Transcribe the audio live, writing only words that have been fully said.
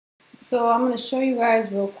So I'm going to show you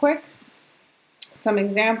guys real quick some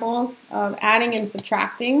examples of adding and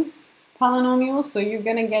subtracting polynomials. So you're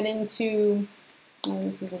going to get into,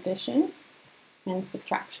 this is addition and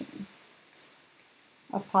subtraction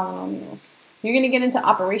of polynomials. You're going to get into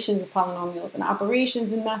operations of polynomials, and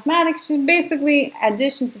operations in mathematics is basically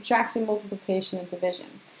addition, subtraction, multiplication, and division.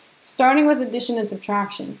 Starting with addition and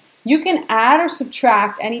subtraction, you can add or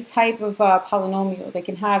subtract any type of polynomial. They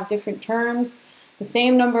can have different terms, the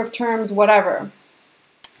same number of terms, whatever.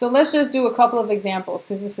 So let's just do a couple of examples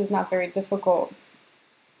because this is not very difficult.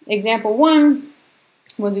 Example 1,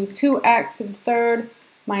 we'll do 2x to the third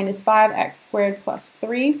minus 5x squared plus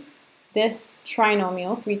 3. This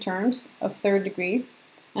trinomial, 3 terms of third degree.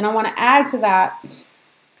 And I want to add to that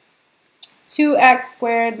 2x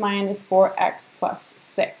squared minus 4x plus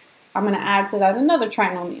 6. I'm going to add to that another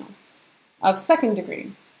trinomial of second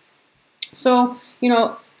degree. So,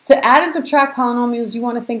 to add and subtract polynomials, you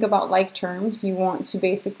want to think about like terms. You want to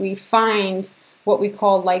basically find what we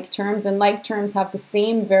call like terms, and like terms have the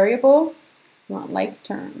same variable. You want like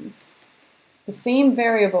terms, the same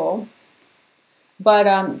variable, but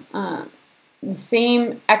the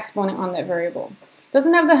same exponent on that variable.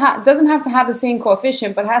 Doesn't have to have the same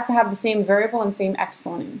coefficient, but has to have the same variable and same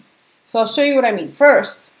exponent. So I'll show you what I mean.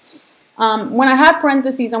 First, when I have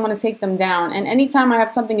parentheses, I want to take them down, and anytime I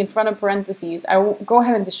have something in front of parentheses, I will go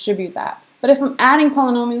ahead and distribute that. But if I'm adding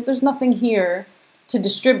polynomials, there's nothing here to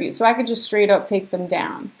distribute, so I could just straight up take them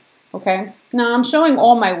down. Okay? Now I'm showing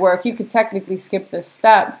all my work. You could technically skip this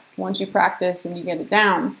step once you practice and you get it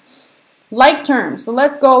down. Like terms, so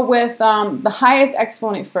let's go with the highest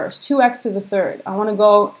exponent first, 2x to the third. I want to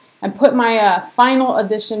go and put my final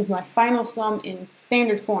addition, my final sum in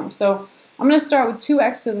standard form. So I'm going to start with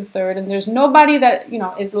 2x to the third, and there's nobody that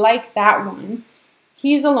is like that one.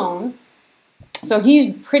 He's alone, so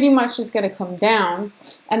he's pretty much just going to come down.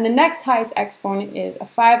 And the next highest exponent is a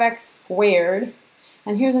 5x squared,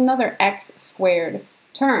 and here's another x squared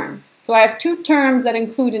term. So I have 2 terms that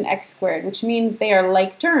include an x squared, which means they are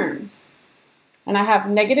like terms. And I have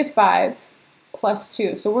negative 5 plus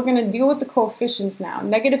 2. So we're going to deal with the coefficients now.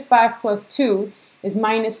 Negative 5 plus 2 is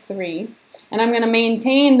minus 3. And I'm going to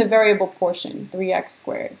maintain the variable portion, 3x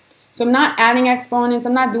squared. So I'm not adding exponents.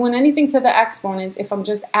 I'm not doing anything to the exponents if I'm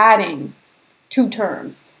just adding 2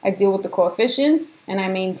 terms. I deal with the coefficients and I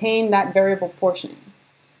maintain that variable portion.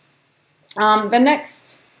 The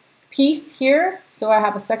next piece here, so I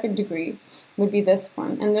have a second degree, would be this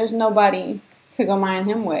one. And there's nobody to combine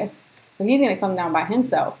him with. So he's going to come down by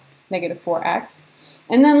himself, negative 4x.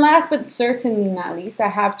 And then last but certainly not least, I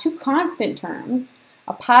have 2 constant terms,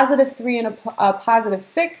 a positive 3 and a positive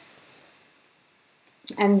 6.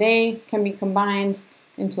 And they can be combined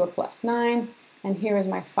into a plus 9. And here is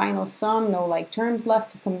my final sum, no like terms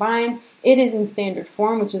left to combine. It is in standard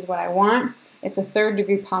form, which is what I want. It's a third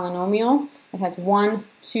degree polynomial. It has 1,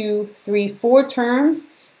 2, 3, 4 terms,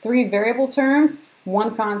 3 variable terms,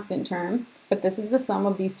 1 constant term. But this is the sum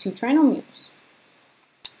of these 2 trinomials.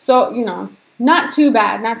 So, not too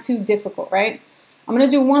bad, not too difficult, right? I'm going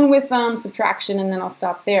to do one with subtraction, and then I'll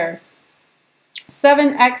stop there.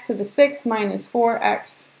 7x to the 6th minus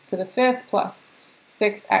 4x to the 5th plus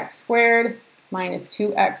 6x squared minus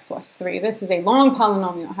 2x plus 3. This is a long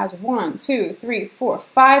polynomial. It has 1, 2, 3, 4,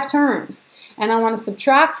 5 terms. And I want to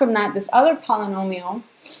subtract from that this other polynomial,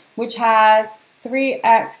 which has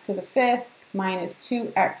 3x to the 5th minus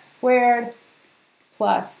 2x squared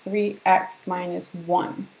plus 3x minus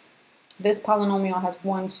 1. This polynomial has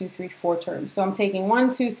 1, 2, 3, 4 terms. So I'm taking 1,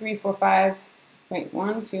 2, 3, 4, 5,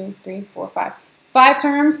 5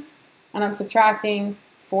 terms, and I'm subtracting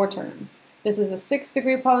 4 terms. This is a 6th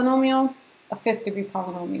degree polynomial, a 5th degree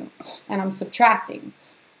polynomial, and I'm subtracting.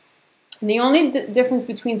 The only difference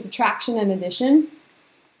between subtraction and addition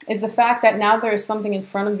is the fact that now there is something in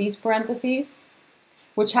front of these parentheses,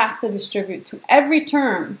 which has to distribute to every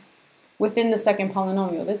term within the second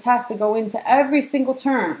polynomial. This has to go into every single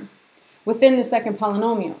term within the second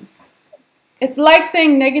polynomial. It's like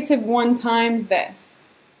saying negative 1 times this.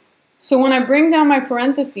 So when I bring down my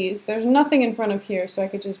parentheses, there's nothing in front of here, so I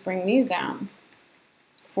could just bring these down.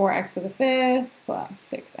 4x to the 5th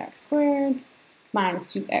plus 6x squared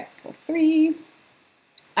minus 2x plus 3.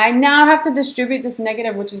 I now have to distribute this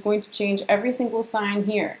negative, which is going to change every single sign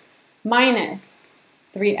here. Minus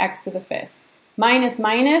 3x to the 5th. Minus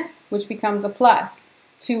minus, which becomes a plus,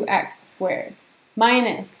 2x squared.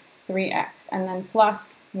 Minus 3x, and then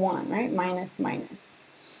plus 1, right? Minus minus.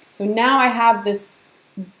 So now I have this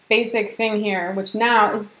basic thing here, which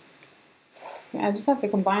now is, I just have to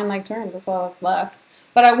combine like terms. That's all that's left.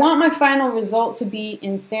 But I want my final result to be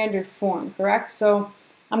in standard form, correct? So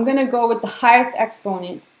I'm going to go with the highest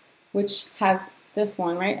exponent which has this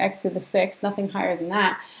one, right, x to the 6, nothing higher than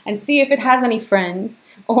that, and see if it has any friends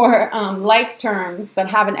or like terms that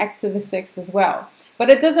have an x to the 6th as well. But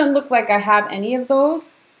it doesn't look like I have any of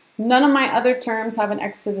those. None of my other terms have an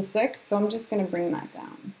x to the 6th, so I'm just going to bring that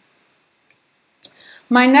down.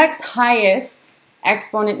 My next highest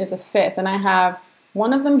exponent is a 5th, and I have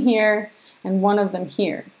one of them here and one of them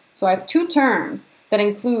here. So I have two terms that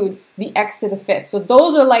include the x to the 5th. So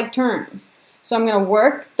those are like terms. So I'm going to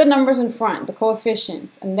work the numbers in front, the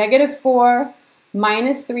coefficients. A -4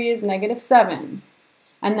 minus 3 is -7.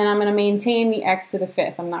 And then I'm going to maintain the x to the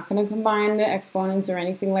 5th. I'm not going to combine the exponents or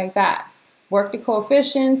anything like that. Work the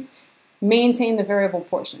coefficients, maintain the variable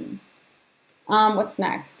portion. What's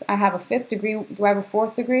next? I have a 5th degree. Do I have a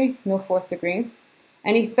 4th degree? No 4th degree.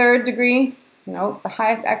 Any 3rd degree? No. The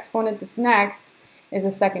highest exponent that's next is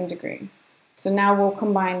a 2nd degree. So now we'll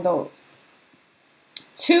combine those.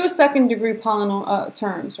 Two 2nd degree polynomial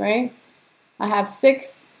terms, right? I have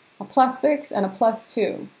 6, a +6, and a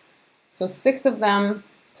 +2. So 6 of them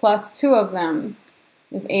plus 2 of them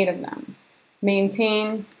is 8 of them.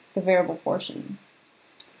 Maintain the variable portion.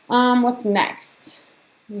 What's next?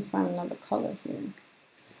 Let me find another color here.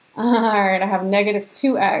 Alright, I have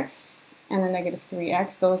 -2x and a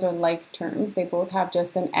 -3x. Those are like terms. They both have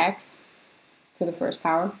just an x to the first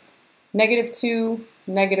power. -2,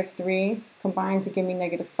 -3 combine to give me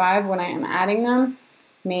 -5 when I am adding them.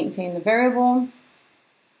 Maintain the variable.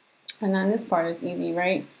 And then this part is easy,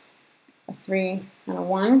 right? A 3 and a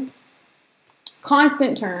 1.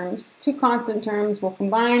 Constant terms, two constant terms will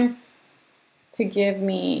combine to give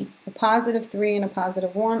me a +3 and a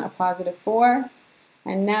 +1, a +4.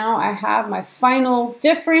 And now I have my final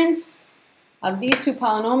difference of these two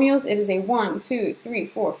polynomials. It is a 1, 2, 3,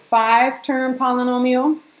 4, 5 term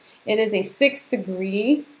polynomial. It is a 6th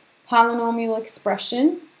degree polynomial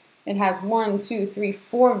expression. It has 1, 2, 3,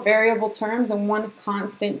 4 variable terms and one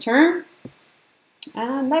constant term.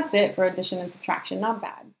 And that's it for addition and subtraction. Not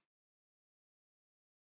bad.